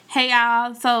Hey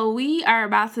y'all, so we are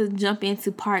about to jump into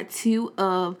part 2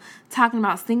 of talking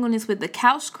about singleness with the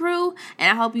Couch Crew, and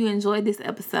I hope you enjoyed this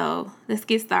episode. Let's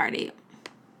get started.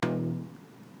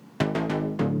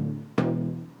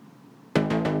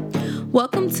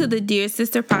 Welcome to the Dear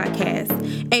Sister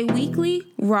Podcast, a weekly,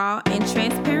 raw, and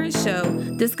transparent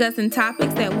show discussing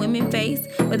topics that women face,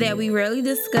 but that we rarely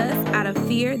discuss out of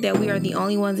fear that we are the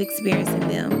only ones experiencing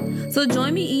them. So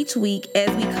join me each week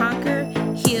as we conquer,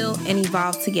 heal, and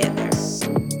evolve together.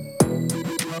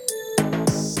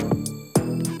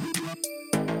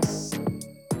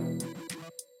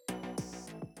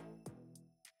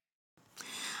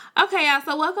 Okay, y'all,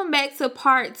 so welcome back to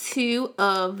part 2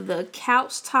 of the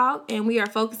Couch Talk, and we are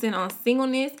focusing on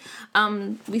singleness.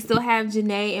 We still have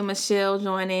Janae and Michelle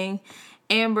joining.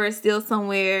 Amber is still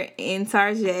somewhere in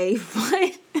Tarjay,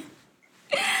 but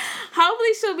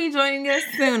hopefully she'll be joining us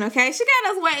soon, okay? She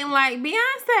got us waiting like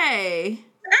Beyonce.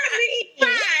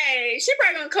 Right. She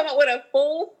probably gonna come up with a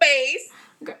full face.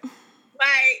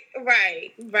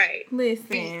 Right.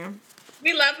 Listen.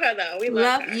 We love her, though. We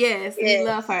love her. Yes, we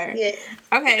love her. Yes.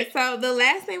 Okay, so the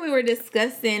last thing we were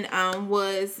discussing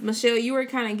was, Michelle, you were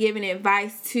kind of giving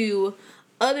advice to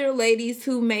other ladies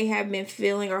who may have been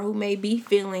feeling or who may be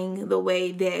feeling the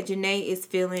way that Janae is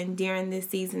feeling during this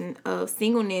season of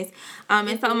singleness.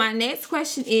 And so my next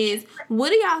question is, what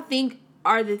do y'all think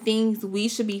are the things we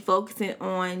should be focusing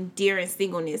on during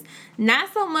singleness?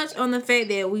 Not so much on the fact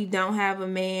that we don't have a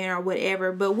man or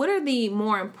whatever, but what are the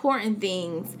more important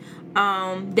things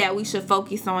that we should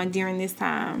focus on during this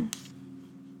time?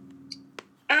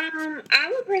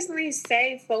 I would personally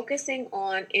say focusing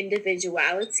on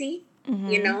individuality,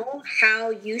 how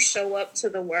you show up to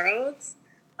the world,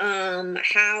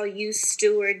 how you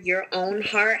steward your own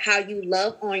heart, how you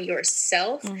love on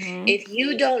yourself. If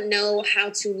you don't know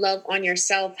how to love on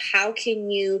yourself, how can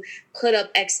you put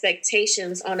up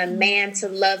expectations on a man to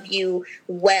love you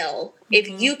well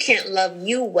if you can't love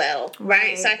you well,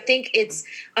 right? So I think it's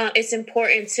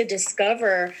important to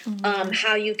discover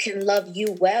how you can love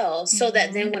you well, so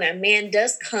that then when a man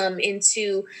does come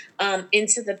into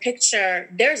the picture,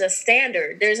 there's a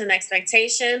standard, there's an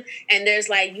expectation, and there's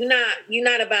like, you're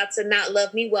not about to not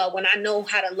love me well when I know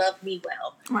how to love me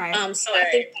well. Right. So I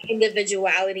think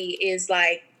individuality is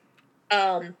like,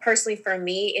 personally for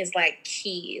me, is like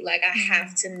key. Like I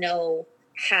have to know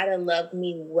how to love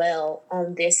me well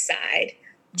on this side,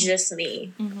 just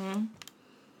me.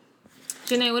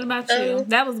 Janae, what about you?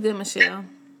 That was good, Michelle.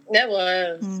 That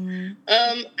was.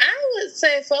 I would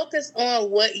say focus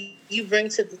on what you bring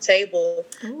to the table.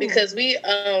 Ooh. Because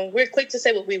we're quick to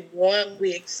say what we want,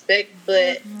 we expect,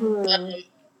 but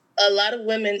a lot of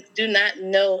women do not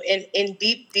know in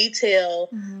deep detail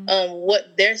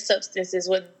what their substance is,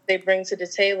 what they bring to the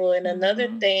table. And another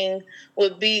thing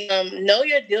would be know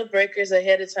your deal breakers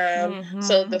ahead of time.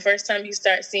 So the first time you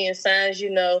start seeing signs,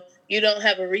 you don't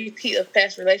have a repeat of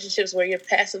past relationships where you're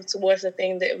passive towards the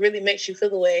thing that really makes you feel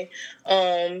the way.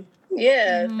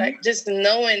 Like just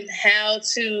knowing how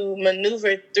to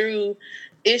maneuver through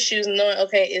issues, knowing,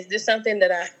 okay, is this something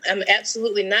that I'm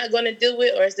absolutely not going to deal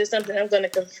with, or is this something I'm going to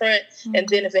confront? And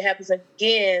then if it happens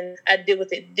again, I deal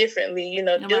with it differently.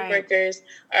 Deal breakers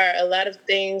are a lot of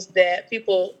things that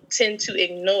people tend to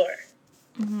ignore.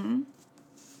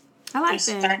 I like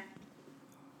that.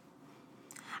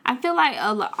 I feel like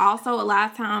also a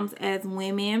lot of times as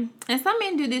women, and some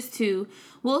men do this too,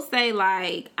 we'll say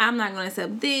like, I'm not going to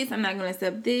accept this, I'm not going to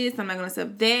accept this, I'm not going to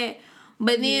accept that.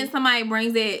 But then somebody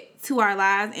brings it to our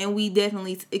lives and we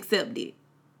definitely accept it.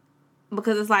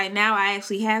 Because it's like, now I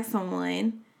actually have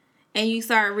someone, and you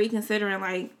start reconsidering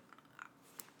like,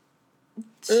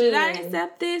 should I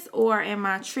accept this or am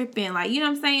I tripping? Like, you know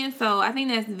what I'm saying? So I think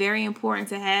that's very important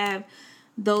to have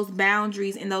those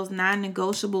boundaries and those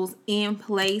non-negotiables in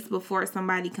place before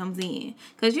somebody comes in.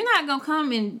 Because you're not going to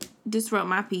come and disrupt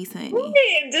my peace, honey.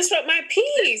 Disrupt my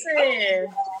peace.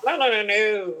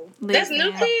 No. That's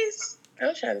new peace.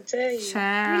 I'm trying to tell you.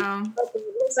 Child.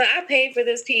 So I paid for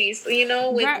this piece,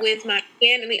 with my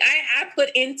family. I put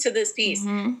into this piece.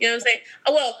 You know what I'm saying?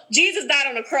 Oh, well, Jesus died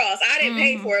on the cross. I didn't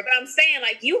pay for it. But I'm saying,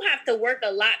 like, you have to work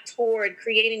a lot toward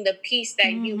creating the peace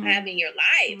that you have in your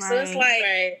life. Right. So it's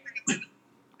like,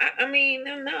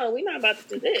 no, we're not about to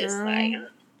do this. Like,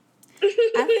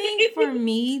 I think for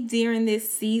me, during this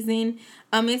season,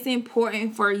 it's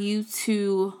important for you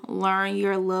to learn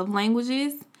your love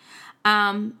languages.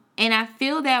 And I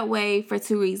feel that way for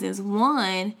two reasons.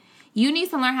 One, you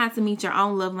need to learn how to meet your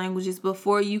own love languages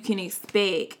before you can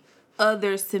expect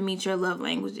others to meet your love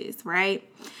languages, right?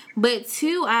 But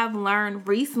two, I've learned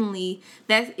recently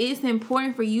that it's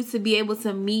important for you to be able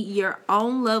to meet your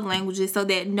own love languages so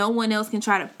that no one else can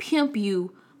try to pimp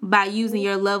you by using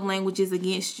your love languages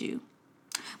against you.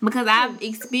 Because I've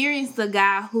experienced a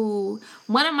guy who,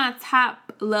 one of my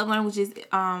top love languages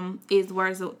is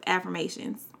words of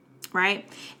affirmations, right?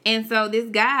 And so this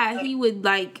guy, he would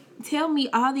like tell me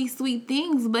all these sweet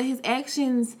things, but his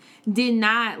actions did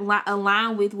not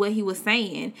align with what he was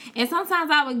saying. And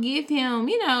sometimes I would give him,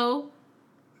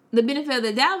 the benefit of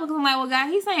the doubt, because I'm like, well, God,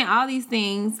 he's saying all these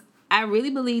things. I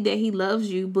really believe that he loves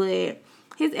you, but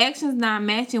his actions not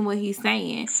matching what he's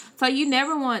saying. So you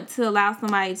never want to allow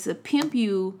somebody to pimp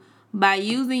you by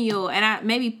using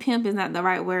maybe pimp is not the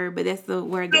right word, but that's the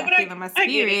word that I feel in my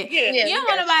spirit. You don't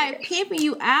want nobody pimping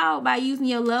you out by using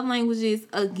your love languages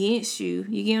against you.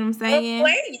 You get what I'm saying?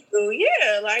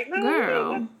 No,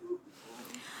 girl.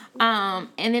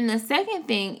 And then the second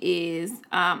thing is,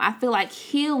 I feel like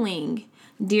healing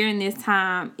during this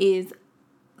time is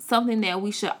something that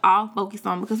we should all focus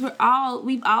on, because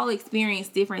we've all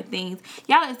experienced different things.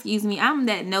 Y'all excuse me, I'm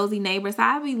that nosy neighbor, so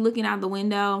I'll be looking out the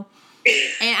window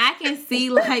and I can see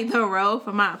like the road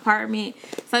from my apartment.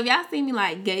 So if y'all see me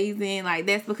like gazing, like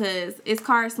that's because it's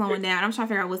cars slowing down. I'm trying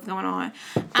to figure out what's going on.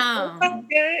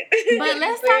 But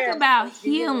let's talk about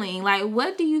healing. Like,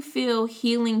 what do you feel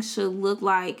healing should look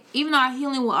like? Even though our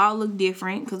healing will all look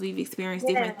different because we've experienced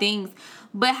different things.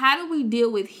 But how do we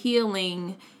deal with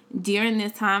healing during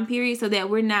this time period so that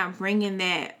we're not bringing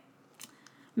that,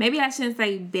 maybe I shouldn't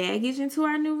say baggage, into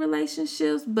our new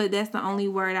relationships, but that's the only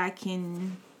word I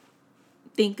can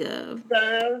think of.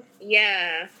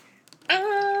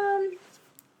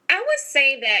 I would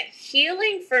say that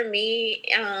healing for me,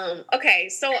 okay,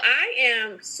 so I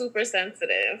am super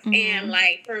sensitive, and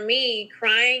like for me,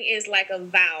 crying is like a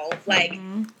valve. Like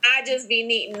I just be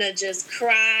needing to just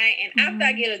cry, and after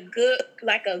I get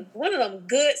one of them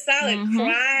good solid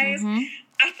cries,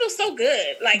 I feel so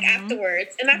good like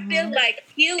afterwards. And I feel like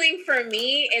healing for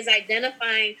me is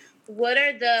identifying what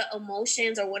are the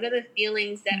emotions or what are the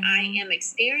feelings that I am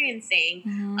experiencing,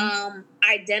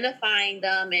 identifying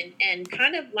them and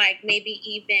kind of like maybe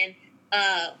even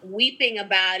weeping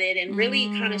about it and really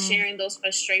kind of sharing those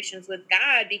frustrations with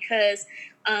God, because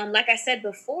like I said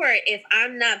before, if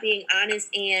I'm not being honest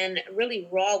and really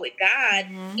raw with God,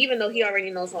 even though he already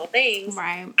knows all things,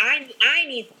 right. I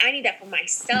need that for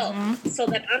myself so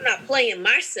that I'm not playing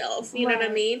myself. You know what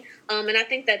I mean? And I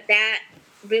think that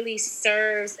really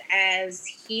serves as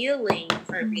healing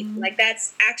for me. Like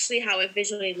that's actually how it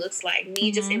visually looks like.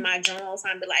 Me just in my journal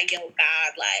time be like, yo,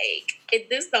 God, like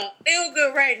this don't feel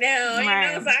good right now. You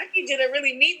know, so I need you to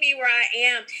really meet me where I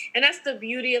am. And that's the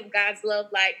beauty of God's love.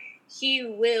 Like he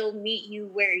will meet you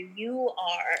where you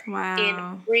are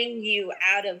and bring you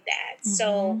out of that.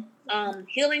 So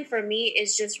healing for me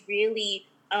is just really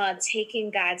taking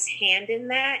God's hand in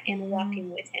that and walking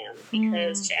with him,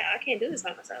 because I can't do this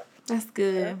by myself. That's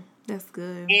good. That's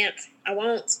good. And I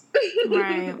won't.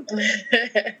 Right.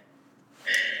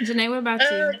 Janae, what about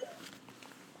you?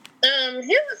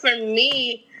 Healing for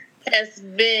me has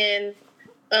been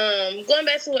going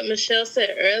back to what Michelle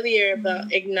said earlier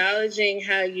about acknowledging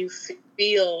how you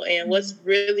feel and what's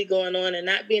really going on and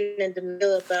not being in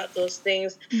denial about those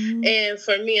things. And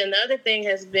for me, another thing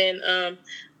has been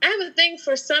I have a thing,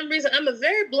 for some reason, I'm a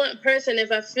very blunt person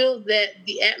if I feel that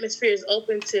the atmosphere is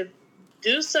open to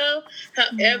do so.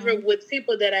 However, with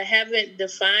people that I haven't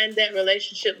defined that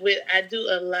relationship with, I do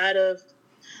a lot of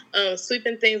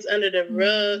sweeping things under the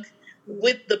rug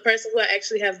with the person who I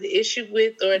actually have the issue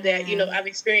with, or that, I've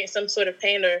experienced some sort of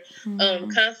pain or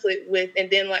conflict with.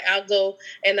 And then like I'll go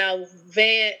and I'll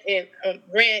rant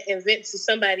and vent to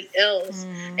somebody else.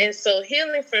 And so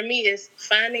healing for me is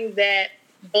finding that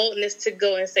boldness to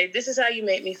go and say, this is how you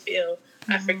make me feel.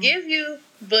 I forgive you,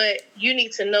 but you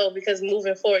need to know, because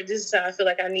moving forward, this is how I feel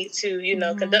like I need to,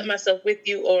 conduct myself with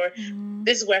you, or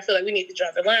this is where I feel like we need to draw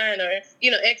the line, or,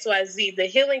 X, Y, Z. The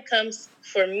healing comes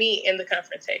for me in the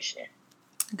confrontation.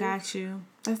 Got you.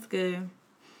 That's good.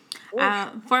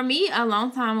 For me, a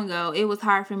long time ago, it was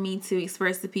hard for me to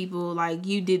express to people like,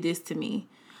 you did this to me.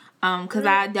 Cause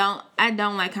I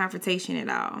don't like confrontation at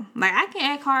all. Like I can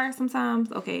act hard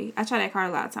sometimes. Okay, I try to act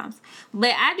hard a lot of times,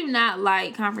 but I do not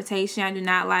like confrontation. I do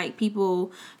not like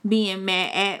people being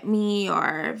mad at me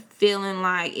or feeling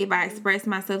like if I express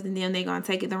myself to them, they're gonna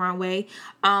take it the wrong way.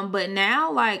 But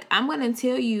now, like I'm gonna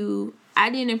tell you, I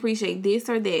didn't appreciate this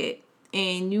or that,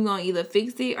 and you gonna either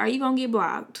fix it or you gonna get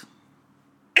blocked.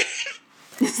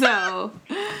 So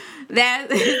that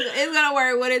it's gonna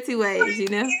work one of two ways,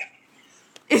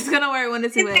 It's going to work one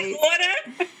of two ways.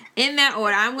 In that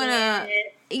order. I'm going to,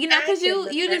 because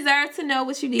you deserve to know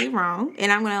what you did wrong.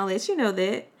 And I'm going to let you know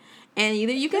that. And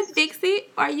either you can fix it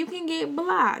or you can get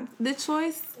blocked. The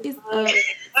choice is up to you.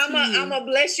 I'm gonna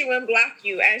bless you and block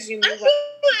you as you I move feel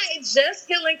on. like just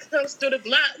healing comes through the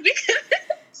block because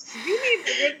You need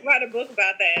to write a book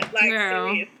about that. Like,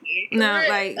 Girl. seriously. No,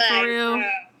 like for real. Yeah.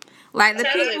 Like the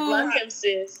tell it, people, block him,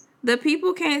 sis. the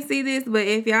people can't see this, but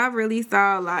if y'all really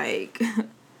saw like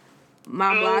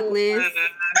my block list, my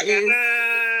is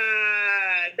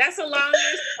God. That's a long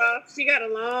list. She got a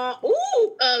long.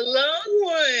 Ooh, A long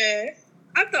one.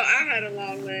 I thought I had a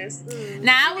long list.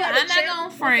 now You I'm gotta not check gonna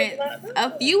the front. block.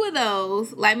 A few of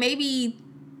those, like maybe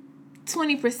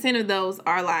 20% of those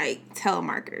are like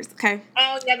telemarketers. Okay.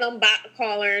 Oh yeah, them bot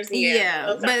callers. Yeah,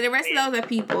 those but are- the rest of those are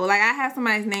people. Like I have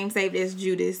somebody's name saved as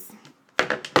Judas.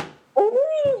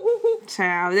 Ooh.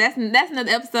 Child, that's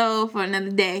another episode for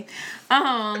another day. For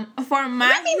Let me my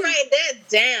write that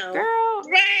down. girl,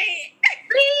 Right.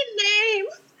 Rename.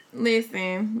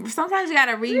 listen. Sometimes you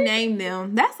gotta rename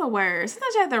them. That's a word.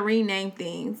 Sometimes you have to rename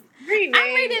things. Rename.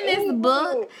 I'm reading this Ooh.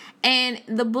 book, and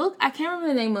the book I can't remember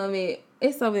the name of it.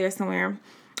 It's over there somewhere.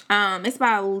 It's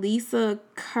by Lisa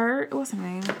Kurt. What's her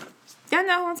name? Y'all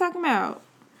know who I'm talking about?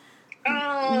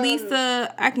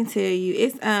 Lisa. I can tell you.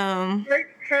 It's Yes.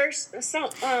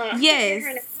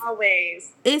 Her name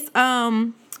always. It's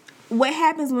What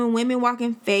Happens When Women Walk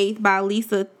in Faith by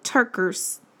Lisa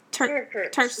Turkers.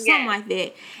 Turkers, something yes. like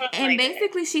that. Something And like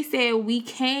basically she said we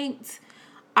can't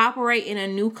operate in a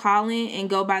new calling and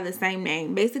go by the same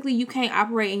name. Basically you can't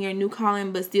operate in your new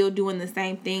calling but still doing the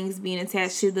same things, being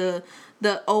attached to the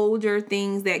older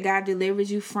things that God delivers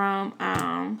you from.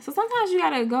 So sometimes you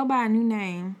gotta go by a new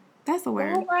name. That's a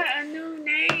word. Go by a new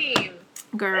name.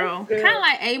 Girl. That's good. Kind of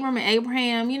like Abram and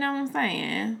Abraham, you know what I'm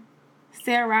saying?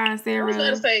 Sarah and I was Sarah. about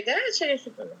to say, God changed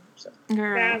people's names. So.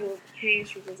 Girl. God will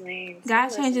change people's names. God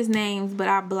changes names, but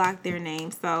I blocked their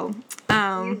names. So,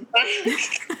 okay.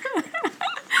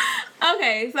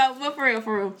 So, but for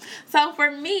real. So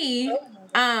for me,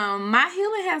 my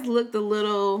healing has looked a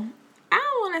little, I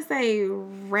don't want to say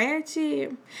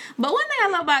ratchet, but one thing I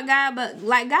love about God, but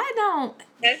like God don't,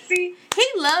 He he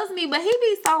loves me, but he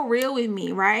be so real with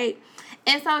me, right?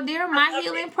 And so during my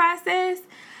healing process,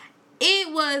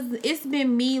 it's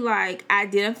been me like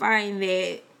identifying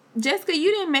that Jessica,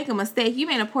 you didn't make a mistake. You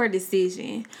made a poor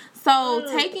decision. So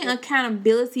taking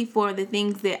accountability for the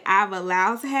things that I've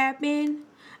allowed to happen.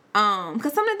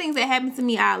 Because some of the things that happen to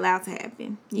me, I allowed to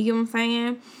happen. You get what I'm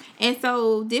saying? And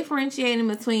so differentiating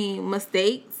between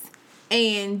mistakes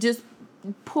and just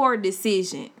poor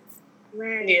decisions.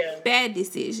 right. Yeah. Bad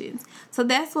decisions. So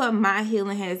that's what my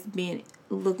healing has been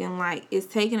looking like. Is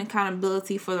taking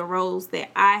accountability for the roles that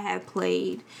I have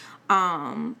played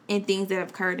and things that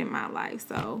have occurred in my life.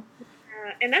 So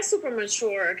And that's super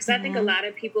mature because I think a lot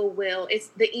of people will. It's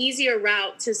the easier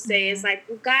route to say it's like,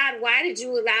 well, God, why did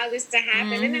you allow this to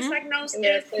happen? And it's like, no,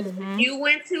 sis, you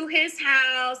went to his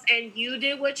house and you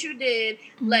did what you did.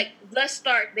 Like, let's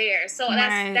start there. So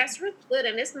that's really good,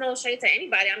 and it's no shade to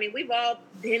anybody. I mean, we've all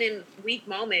been in weak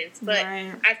moments, but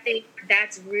I think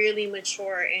that's really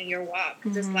mature in your walk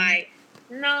because it's like,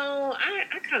 no,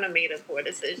 I kind of made a poor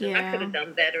decision. I could have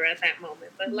done better at that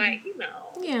moment, but like, you know,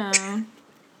 yeah.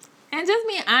 And just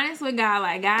being honest with God,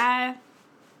 like God,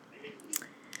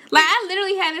 like I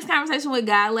literally had this conversation with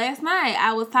God last night.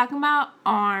 I was talking about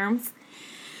arms,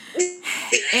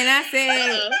 and I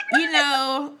said, you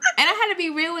know, and I had to be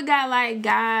real with God, like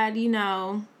God, you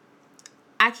know,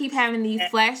 I keep having these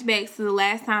flashbacks to the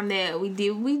last time that we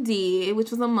did,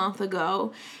 which was a month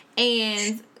ago,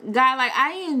 and God, like,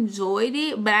 I enjoyed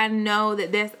it, but I know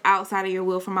that that's outside of your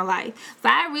will for my life. So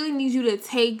I really need you to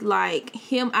take, like,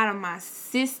 him out of my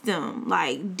system.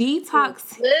 Like,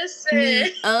 detox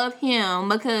me of him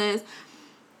because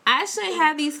I shouldn't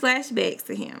have these flashbacks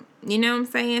to him. You know what I'm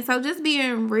saying? So just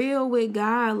being real with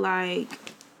God, like...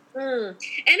 And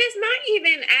it's not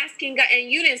even asking God, and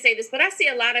you didn't say this, but I see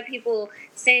a lot of people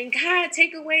saying, God,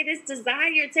 take away this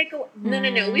desire,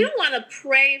 No. We don't want to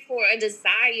pray for a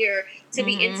desire to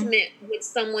be intimate with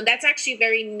someone. That's actually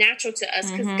very natural to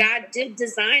us because God did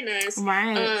design us,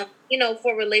 you know,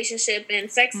 for relationship, and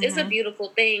sex is a beautiful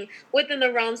thing within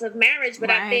the realms of marriage. But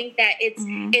I think that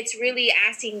it's really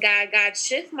asking God,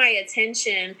 shift my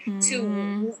attention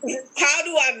to how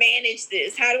do I manage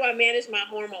this? How do I manage my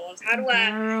hormones? How do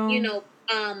I,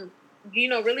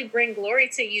 really bring glory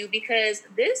to you? Because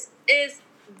this is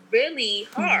really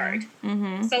hard.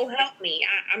 So help me.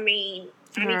 I mean,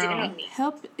 I need you to help me.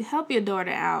 Help your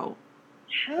daughter out.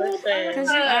 Because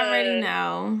you her. already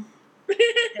know.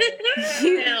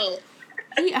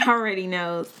 He already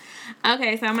knows.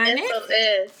 Okay, so my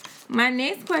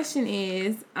next question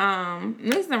is,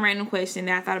 this is a random question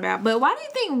that I thought about, but why do you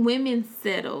think women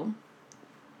settle?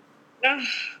 Oh,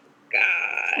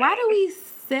 God. Why do we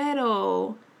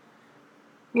settle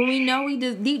when we know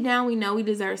deep down we know we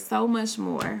deserve so much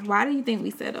more? Why do you think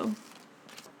we settle?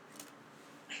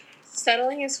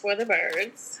 Settling is for the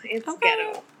birds. It's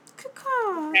ghetto. Good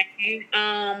call. Okay.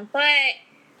 But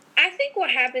I think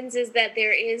what happens is that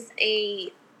there is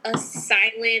a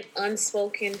silent,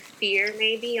 unspoken fear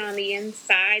maybe on the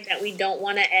inside that we don't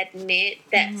want to admit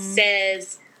that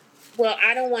says, well,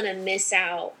 I don't want to miss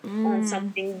out on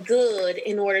something good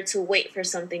in order to wait for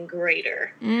something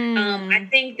greater. I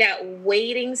think that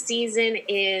waiting season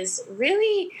is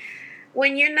really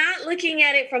when you're not looking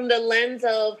at it from the lens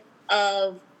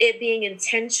of it being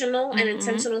intentional, an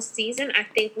intentional season. I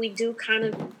think we do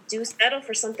settle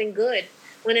for something good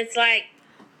when it's like,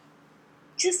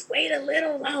 just wait a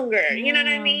little longer. You know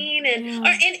what I mean? And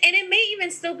it may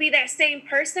even still be that same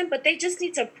person, but they just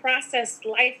need to process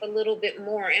life a little bit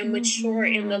more and mature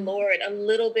in the Lord a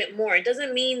little bit more. It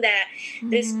doesn't mean that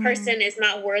this person is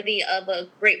not worthy of a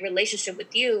great relationship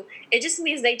with you. It just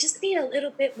means they just need a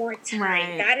little bit more time.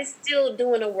 Right. God is still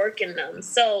doing a work in them.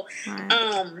 So,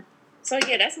 so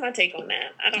yeah, that's my take on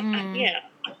that.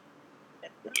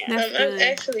 I've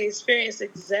actually experienced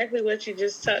exactly what you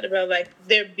just talked about, like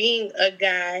there being a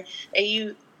guy and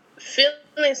you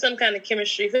feeling some kind of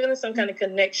chemistry, feeling some kind of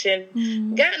connection,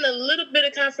 gotten a little bit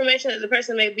of confirmation that the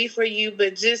person may be for you,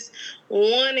 but just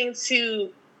wanting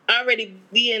to already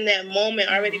be in that moment,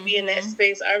 already be in that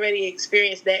space, already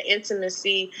experience that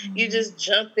intimacy. You just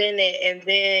jump in it and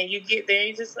then you get there and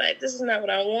you're just like, this is not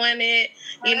what I wanted,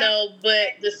 you know, but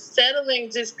the settling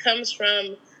just comes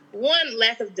from one,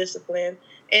 lack of discipline,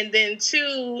 and then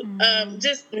two,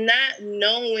 just not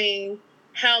knowing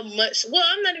how much, well,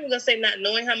 I'm not even going to say not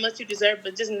knowing how much you deserve,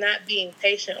 but just not being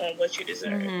patient on what you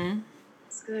deserve.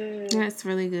 That's good. That's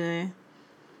really good.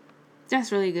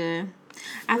 That's really good.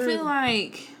 I feel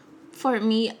like, for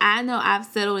me, I know I've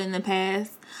settled in the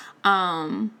past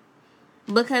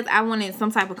because I wanted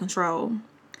some type of control.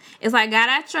 It's like, God,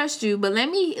 I trust you, but let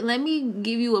me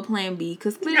give you a plan B,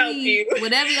 because clearly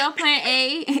whatever your plan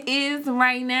A is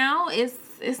right now,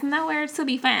 it's nowhere to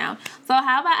be found. So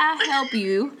how about I help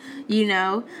you,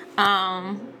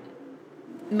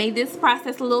 make this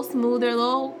process a little smoother, a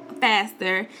little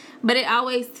faster, but it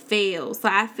always fails. So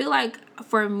I feel like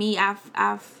for me,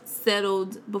 I've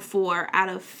settled before out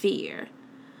of fear.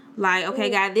 Like, okay,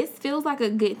 God, this feels like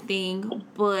a good thing,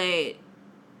 but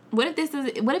what if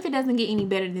it doesn't get any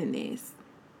better than this?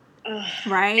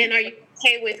 Right? And are you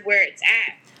okay with where it's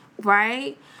at?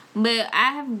 Right? But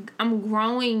I'm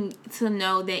growing to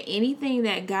know that anything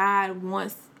that God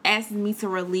asks me to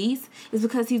release is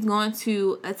because He's going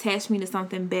to attach me to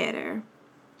something better.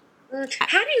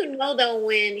 How do you know though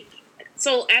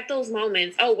so at those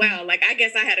moments, oh wow, like I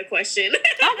guess I had a question.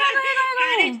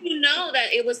 How did you know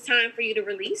that it was time for you to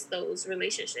release those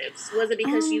relationships? Was it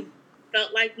because you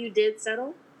felt like you did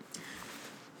settle?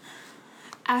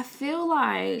 I feel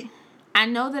like I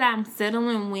know that I'm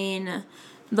settling when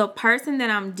the person that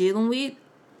I'm dealing with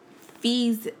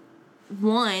feeds,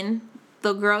 one,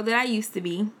 the girl that I used to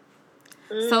be.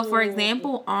 So, for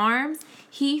example, Arms,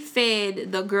 he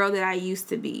fed the girl that I used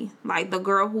to be. Like, the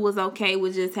girl who was okay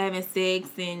with just having sex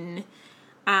and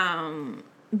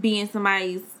being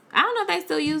somebody's... I don't know if they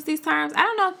still use these terms. I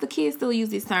don't know if the kids still use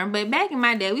these terms. But back in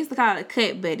my day, we used to call it a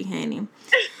cut buddy, honey.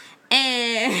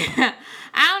 And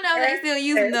I don't know if they still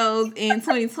using those in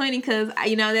 2020 because,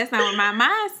 that's not what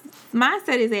my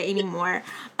mindset is at anymore.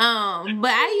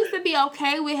 But I used to be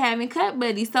okay with having cut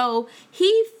buddies. So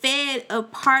he fed a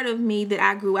part of me that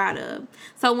I grew out of.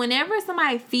 So whenever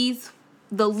somebody feeds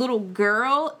the little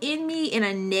girl in me in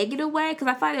a negative way, because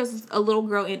I feel like there's a little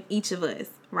girl in each of us,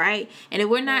 right? And if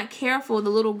we're not careful, the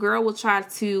little girl will try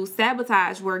to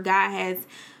sabotage where God has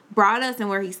brought us and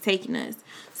where He's taking us.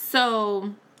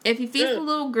 So if he feeds the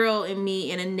little girl in me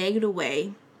in a negative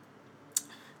way,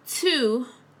 two,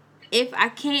 if I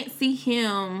can't see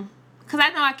him, because I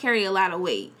know I carry a lot of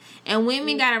weight. And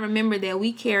women got to remember that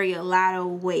we carry a lot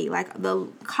of weight. Like, the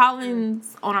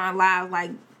callings on our lives,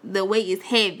 like, the weight is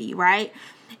heavy, right?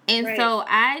 And so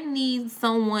I need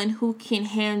someone who can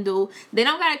handle... They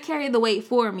don't got to carry the weight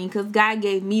for me because God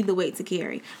gave me the weight to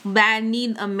carry. But I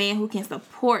need a man who can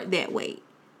support that weight.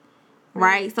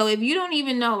 Right? So if you don't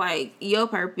even know, like, your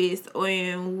purpose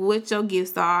and what your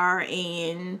gifts are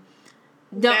and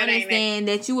don't understand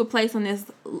that you were placed on this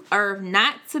earth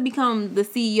not to become the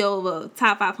CEO of a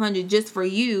top 500 just for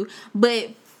you, but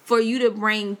for you to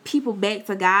bring people back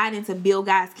to God and to build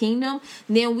God's kingdom,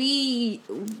 then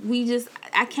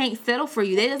I can't settle for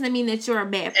you. That doesn't mean that you're a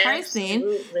bad person.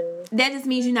 Absolutely. That just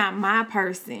means you're not my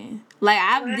person. Like,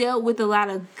 I've dealt with a lot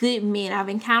of good men. I've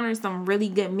encountered some really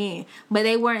good men, but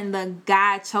they weren't the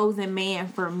God-chosen man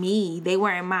for me. They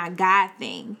weren't my God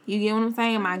thing. You get what I'm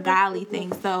saying? My godly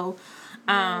thing. So,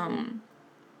 I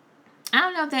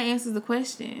don't know if that answers the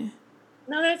question.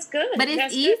 No, that's good. But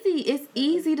it's easy. It's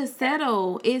easy to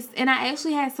settle. And I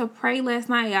actually had to pray last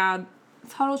night, y'all.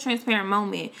 Total transparent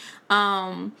moment.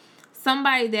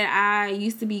 Somebody that I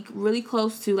used to be really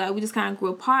close to, like we just kind of grew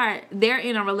apart, they're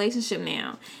in a relationship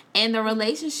now. And the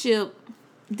relationship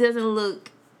doesn't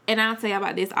look, and I'll tell you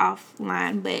about this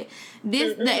offline, but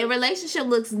the relationship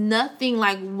looks nothing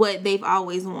like what they've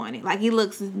always wanted. Like, it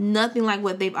looks nothing like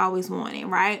what they've always wanted,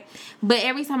 right? But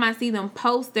every time I see them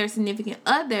post their significant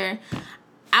other,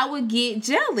 I would get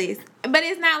jealous. But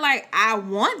it's not like I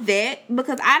want that,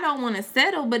 because I don't want to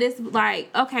settle. But it's like,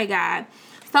 okay, God,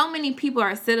 so many people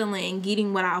are settling and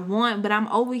getting what I want, but I'm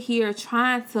over here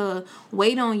trying to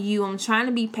wait on you. I'm trying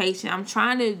to be patient. I'm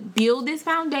trying to build this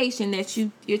foundation that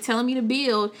you're telling me to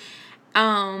build.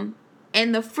 And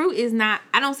the fruit is not,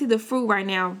 I don't see the fruit right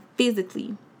now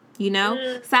physically, you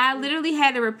know? So I literally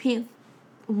had to repent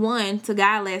to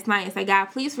God last night and say, God,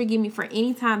 please forgive me for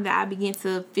any time that I begin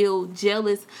to feel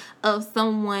jealous of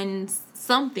someone's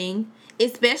something,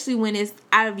 especially when it's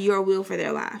out of your will for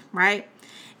their life, right?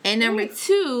 And number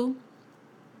 2,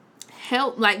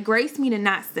 grace me to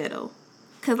not settle.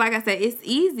 Because like I said, it's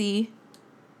easy.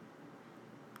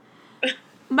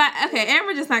 But, okay,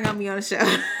 Amber just not going to be on the show.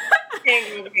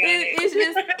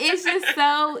 It's just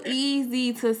so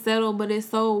easy to settle, but it's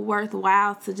so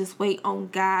worthwhile to just wait on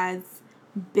God's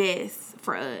best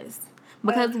for us.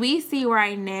 Because we see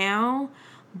right now,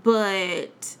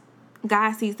 but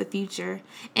God sees the future.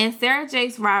 And Sarah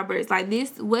Jakes Roberts, like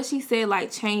this, what she said,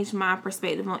 like, changed my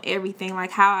perspective on everything,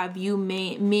 like how I view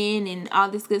men and all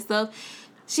this good stuff.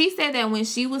 She said that when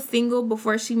she was single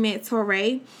before she met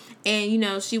Torrey, and, you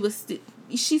know, she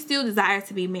still desired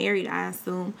to be married, I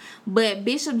assume. But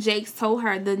Bishop Jakes told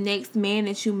her, the next man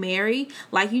that you marry,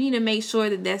 like, you need to make sure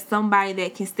that that's somebody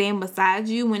that can stand beside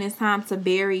you when it's time to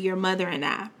bury your mother and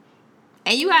I.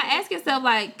 And you gotta ask yourself,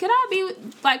 like, could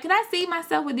I see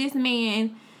myself with this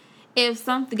man if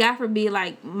something, God forbid,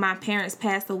 like, my parents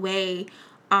passed away,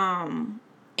 and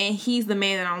he's the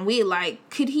man that I'm with, like,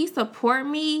 could he support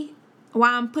me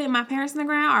while I'm putting my parents in the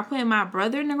ground or putting my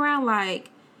brother in the ground? Like,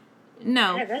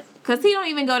 no. Because he don't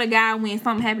even go to God when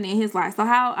something happened in his life. So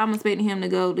how I'm expecting him to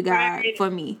go to God for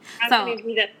me? How can he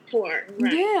be that support?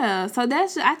 Right. Yeah. So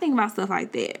I think about stuff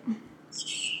like that.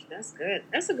 That's good.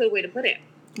 That's a good way to put it.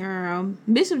 Girl,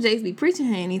 Bishop Jakes be preaching,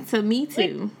 honey, to me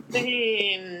too. Oh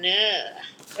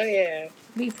yeah,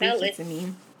 be preaching to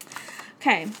me.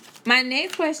 Okay, my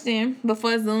next question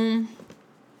before Zoom,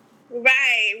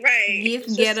 right,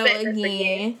 gets ghetto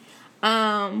again.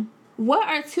 What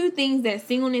are 2 things that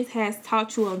singleness has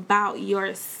taught you about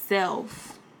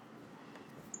yourself?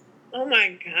 Oh my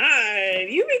God,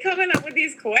 you be coming up with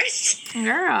these questions,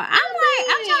 girl. I'm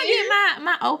trying to get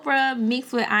my Oprah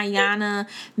mixed with Ayana,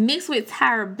 mixed with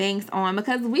Tyra Banks on,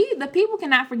 because the people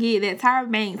cannot forget that Tyra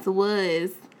Banks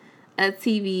was a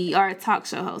TV or a talk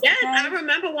show host. Yes, okay? I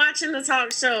remember watching the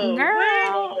talk show.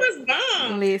 Girl, what was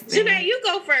bomb? Listen, Janae, you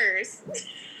go first.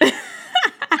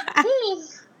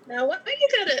 Now what you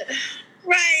gotta?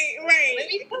 Right. Let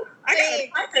me I gotta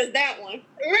practice that one.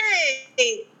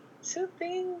 Right. 2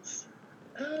 things.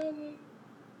 And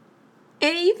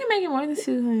you can make it more than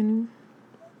 2, honey.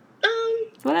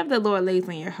 Whatever the Lord lays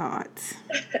on your heart.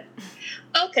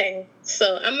 Okay,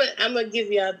 so I'm gonna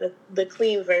give y'all the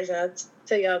clean version. I'll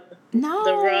tell y'all the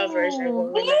raw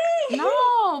version.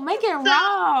 No, make it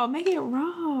raw. Make it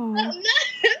raw.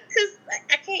 Because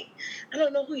I can't. I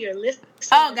don't know who you're listening.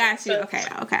 Oh, got you.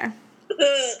 Okay.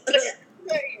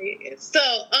 So,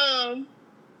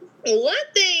 one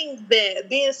thing that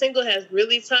being single has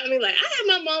really taught me, like, I have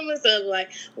my moments of,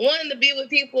 like, wanting to be with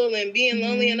people and being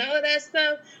lonely and all of that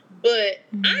stuff, but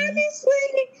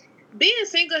honestly, being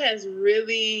single has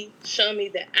really shown me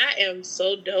that I am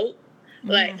so dope.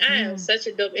 Like, I am such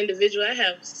a dope individual. I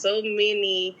have so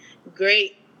many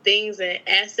great things and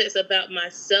assets about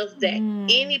myself that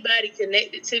anybody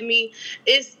connected to me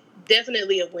is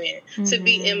definitely a win. To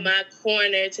be in my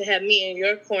corner, to have me in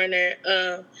your corner.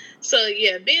 So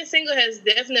yeah, being single has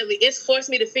definitely, it's forced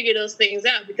me to figure those things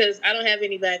out because I don't have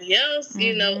anybody else.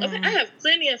 You know, I have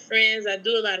plenty of friends. I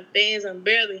do a lot of things. I'm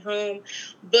barely home,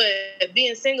 but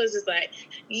being single is just like,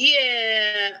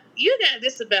 yeah, you got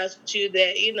this about you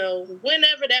that, you know,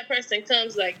 whenever that person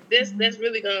comes, like this, that's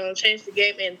really gonna change the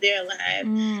game in their life.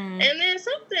 And then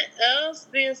something else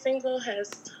being single has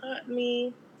taught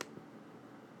me.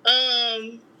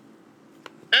 I'm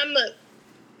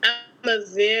a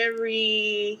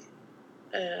very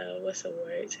what's a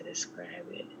word to describe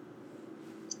it?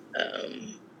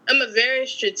 I'm a very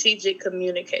strategic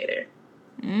communicator.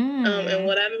 And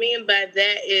what I mean by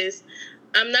that is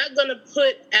I'm not going to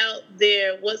put out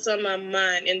there what's on my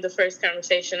mind in the first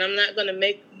conversation. I'm not going to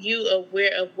make you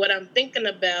aware of what I'm thinking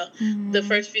about the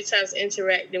first few times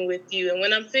interacting with you. And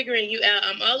when I'm figuring you out,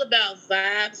 I'm all about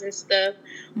vibes and stuff,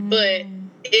 but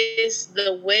it's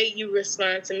the way you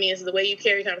respond to me. It's the way you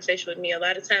carry conversation with me. A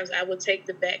lot of times I will take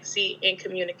the back seat in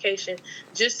communication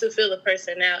just to feel a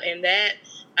person out. And that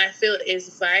I feel is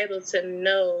vital to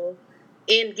know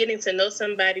in getting to know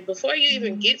somebody before you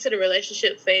even get to the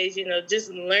relationship phase.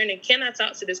 Just learning, can I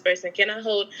talk to this person? Can I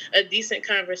hold a decent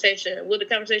conversation? Will the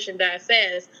conversation die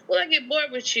fast? Will I get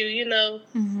bored with you?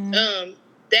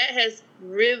 That has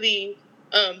really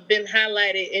been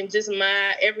highlighted in just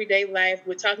my everyday life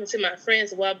with talking to my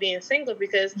friends while being single,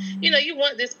 because you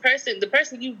want this person, the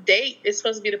person you date is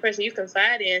supposed to be the person you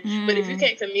confide in, but if you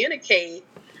can't communicate,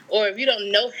 or if you don't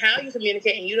know how you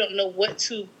communicate and you don't know what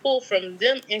to pull from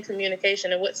them in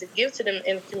communication and what to give to them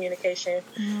in communication,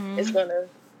 it's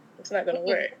not gonna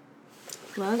work.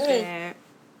 Love that.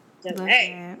 Love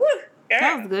that.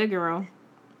 That was good, girl.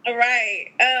 All right.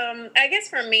 I guess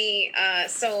for me,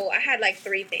 so I had like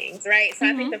 3 things, right? So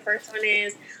I think the first one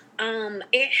is,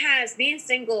 it has being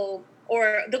single,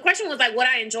 or the question was like what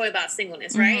I enjoy about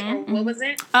singleness, right? Or what was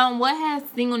it? What has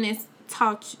singleness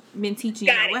been teaching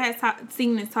you? What has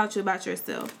singleness taught you about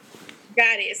yourself?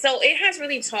 Got it. So it has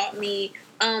really taught me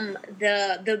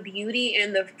the beauty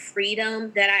and the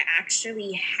freedom that I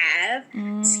actually have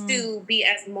to be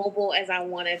as mobile as I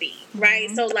want to be, right?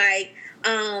 So like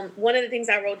one of the things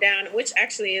I wrote down, which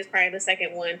actually is probably the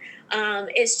second one,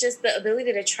 it's just the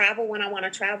ability to travel when I want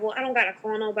to travel. I don't gotta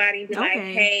call nobody and be like,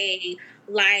 hey,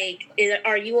 like,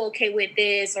 are you okay with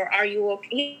this, or are you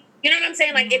okay? You know what I'm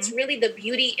saying? Like, it's really the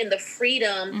beauty and the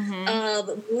freedom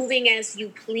of moving as you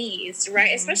please,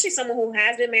 right? Especially someone who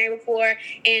has been married before.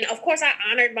 And, of course, I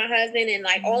honored my husband, and,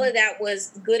 like, all of that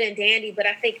was good and dandy. But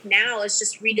I think now it's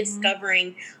just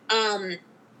rediscovering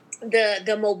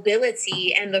the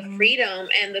mobility and the freedom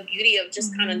and the beauty of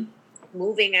just kind of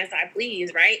moving as I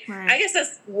please, right? I guess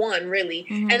that's one, really.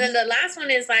 And then the last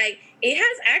one is, like, it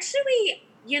has actually,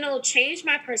 changed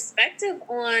my perspective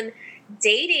on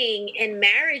dating and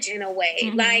marriage in a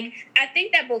way. Like, I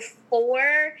think that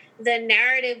before the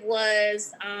narrative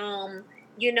was,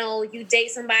 you date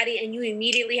somebody and you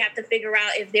immediately have to figure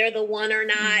out if they're the one or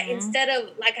not, instead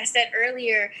of, like I said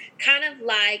earlier, kind of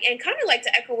like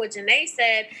to echo what Janae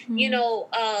said,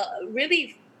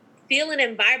 really feeling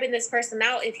and vibing this person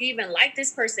out. If you even like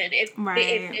this person,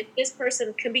 if this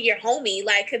person could be your homie,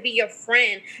 like could be your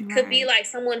friend, could be like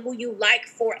someone who you like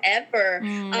forever.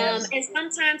 And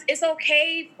sometimes it's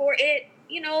okay for it,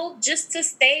 just to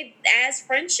stay as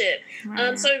friendship.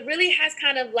 So it really has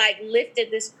kind of like lifted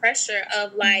this pressure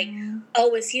of like,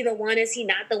 oh, is he the one? Is he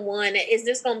not the one? Is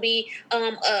this going to be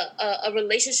a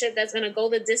relationship that's going to go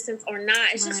the distance or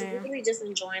not? It's just really just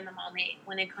enjoying the moment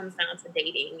when it comes down to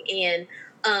dating and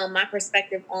my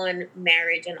perspective on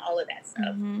marriage and all of that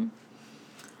stuff.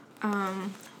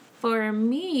 For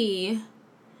me,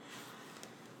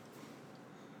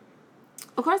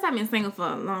 of course, I've been single for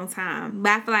a long time,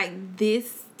 but I feel like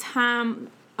this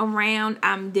time around,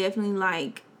 I'm definitely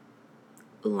like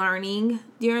learning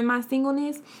during my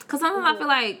singleness. Because sometimes I feel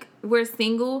like we're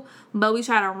single, but we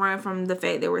try to run from the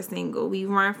fact that we're single. We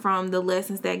run from the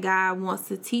lessons that God wants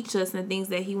to teach us and things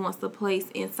that He wants to place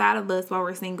inside of us while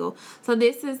we're single. So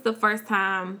this is the first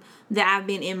time that I've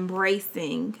been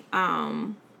embracing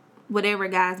whatever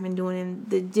God's been doing in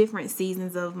the different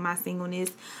seasons of my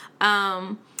singleness.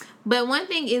 But one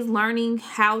thing is learning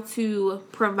how to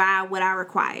provide what I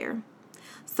require.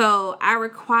 So I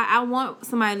want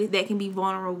somebody that can be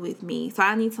vulnerable with me. So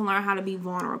I need to learn how to be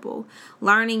vulnerable.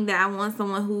 Learning that I want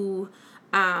someone who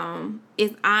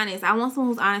is honest. I want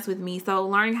someone who's honest with me. So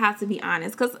learning how to be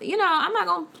honest. Because, I'm not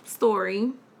going to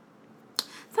story.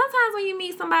 Sometimes when you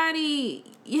meet somebody,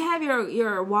 you have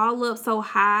your wall up so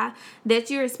high that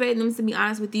you're expecting them to be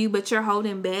honest with you, but you're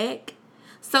holding back.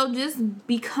 So just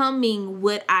becoming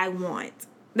what I want.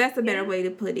 That's a better way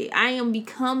to put it. I am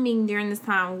becoming during this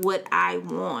time what I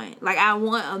want. Like, I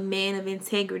want a man of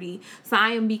integrity. So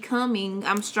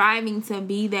I'm striving to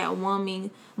be that woman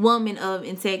of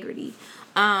integrity.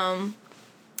 And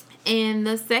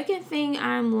the second thing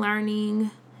I'm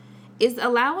learning is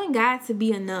allowing God to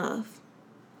be enough.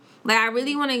 Like, I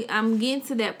really I'm getting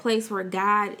to that place where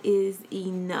God is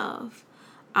enough.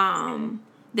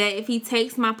 That if He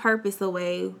takes my purpose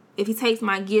away, if He takes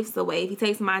my gifts away, if He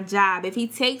takes my job, if He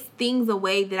takes things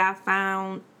away that I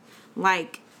found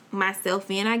like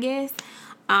myself in, I guess,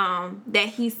 that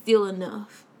he's still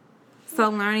enough. So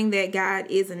learning that God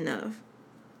is enough.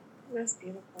 That's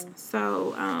beautiful.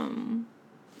 So,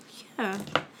 yeah.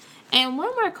 And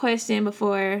one more question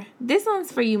before, this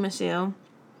one's for you, Michelle.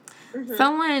 Mm-hmm.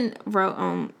 Someone wrote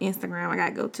on Instagram, I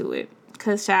gotta go to it.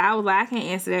 Because, I was like, I can't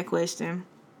answer that question.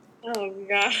 Oh,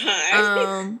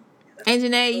 God. And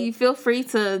Janae, you feel free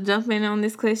to jump in on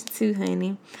this question too,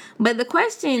 honey. But the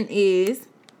question is,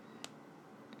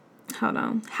 hold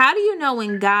on. How do you know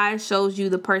when God shows you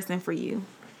the person for you?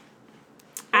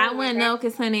 I wouldn't know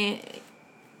because, honey,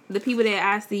 the people that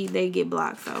I see, they get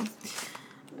blocked, so.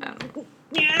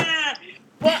 Yeah.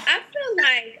 Well, I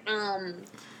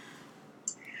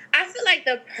feel like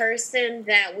the person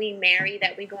that we marry,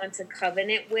 that we go into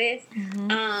covenant with, mm-hmm.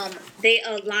 They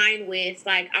align with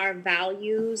like our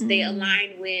values. Mm-hmm. They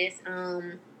align with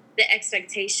the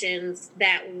expectations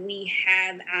that we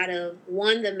have out of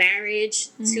the marriage,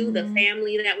 mm-hmm. 2, the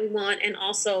family that we want, and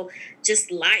also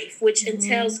just life, which mm-hmm.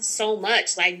 entails so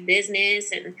much, like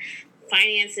business and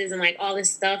finances and like all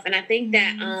this stuff. And I think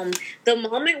that the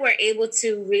moment we're able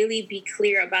to really be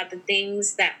clear about the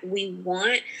things that we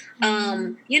want,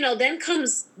 then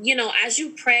comes, as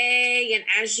you pray and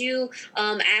as you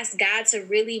ask God to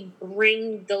really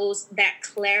bring that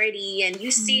clarity, and you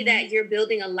see that you're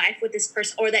building a life with this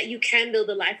person, or that you can build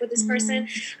a life with this person,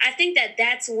 I think that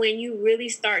that's when you really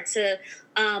start to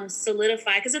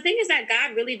solidify, because the thing is that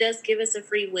God really does give us a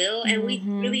free will, and we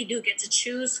really do get to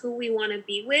choose who we want to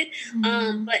be with,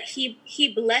 but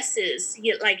he blesses,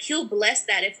 he'll bless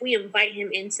that if we invite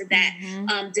him into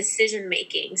that decision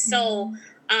making. So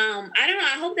I don't know,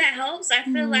 I hope that helps. I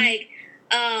feel like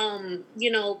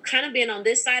kind of being on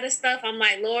this side of stuff, I'm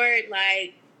like, Lord,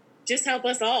 like, just help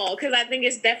us all, because I think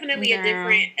it's definitely a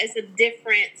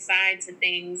different side to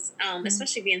things,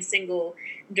 especially being single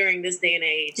during this day and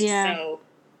age. Yeah. So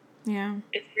yeah,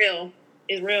 it's real,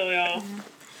 y'all. Yeah.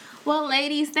 Well,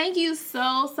 ladies, thank you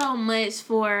so much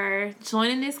for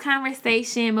joining this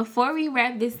conversation. Before we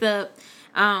wrap this up,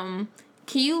 can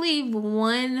you leave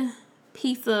one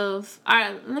piece of,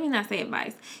 let me not say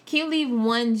advice, can you leave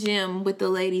one gem with the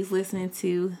ladies listening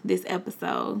to this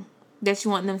episode that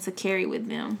you want them to carry with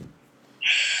them?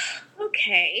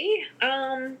 Okay.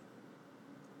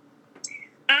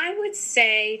 I would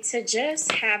say to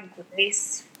just have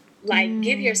grace. Like,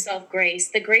 give yourself grace.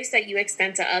 The grace that you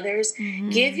extend to others.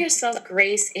 Give yourself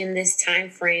grace in this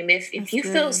time frame. If you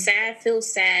feel sad,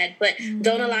 but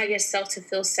don't allow yourself to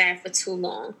feel sad for too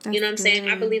long. You know what I'm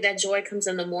saying? I believe that joy comes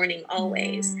in the morning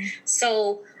always.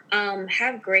 So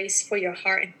have grace for your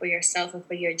heart and for yourself and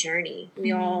for your journey.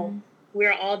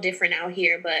 We're all different out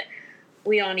here, but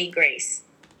we all need grace.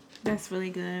 That's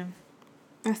really good.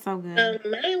 That's so good.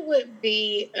 Mine would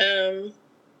be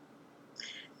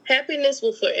happiness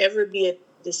will forever be a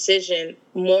decision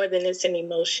more than it's an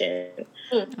emotion.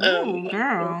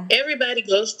 Girl. Everybody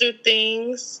goes through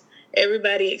things.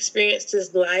 Everybody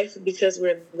experiences life because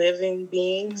we're living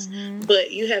beings.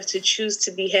 But you have to choose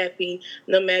to be happy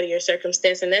no matter your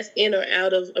circumstance. And that's in or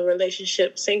out of a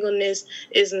relationship. Singleness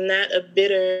is not a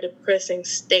bitter, depressing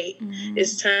state.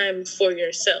 It's time for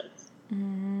yourself.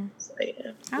 So,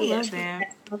 yeah. I love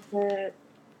that.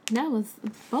 That was,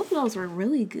 both of those were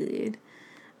really good.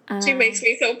 She makes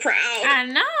me so proud. I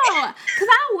know. Because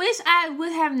I wish I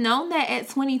would have known that at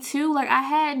 22. Like, I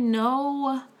had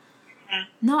no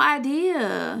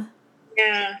idea.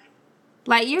 Yeah.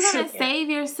 Like, you're going to save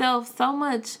yourself so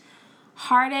much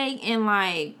heartache and,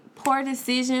 like, poor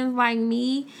decisions like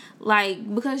me.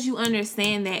 Like, because you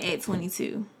understand that at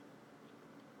 22.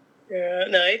 Yeah,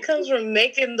 no, it comes from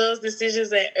making those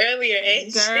decisions at earlier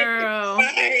age. Girl.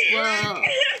 Well,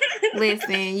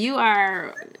 listen, you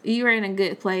are in a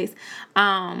good place.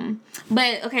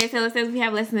 But okay, so it says we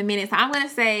have less than a minute. So I'm gonna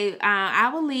say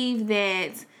I believe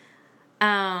that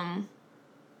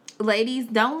ladies,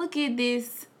 don't look at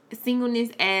this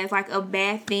singleness as like a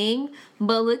bad thing,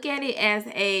 but look at it as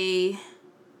a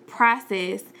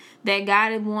process that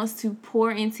God wants to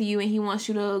pour into you, and he wants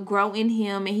you to grow in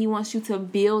him, and he wants you to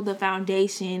build the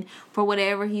foundation for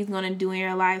whatever he's going to do in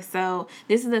your life. So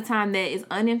this is a time that is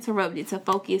uninterrupted to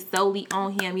focus solely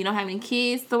on him. You don't have any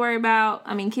kids to worry about.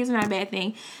 I mean, kids are not a bad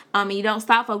thing. You don't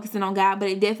stop focusing on God, but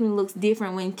it definitely looks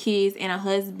different when kids and a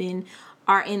husband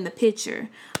are in the picture.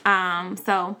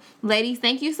 So ladies,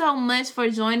 thank you so much for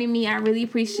joining me. I really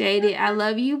appreciate it. I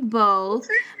love you both.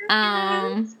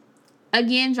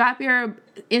 Again, drop your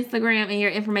Instagram and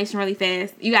your information really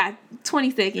fast. You got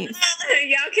 20 seconds.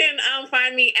 Y'all can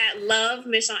find me at Love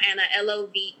Michelle Anna,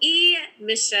 LOVE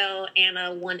Michelle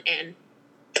Anna 1N.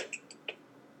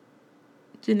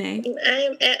 Janae. I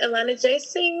am at Alana J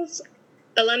 _Sings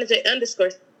on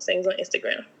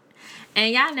Instagram.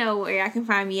 And y'all know where y'all can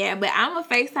find me at. But I'm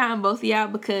going to FaceTime both of y'all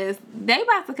because they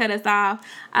about to cut us off.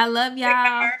 I love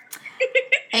y'all.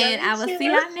 And I will see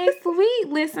y'all next week,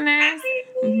 listeners.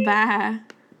 Bye.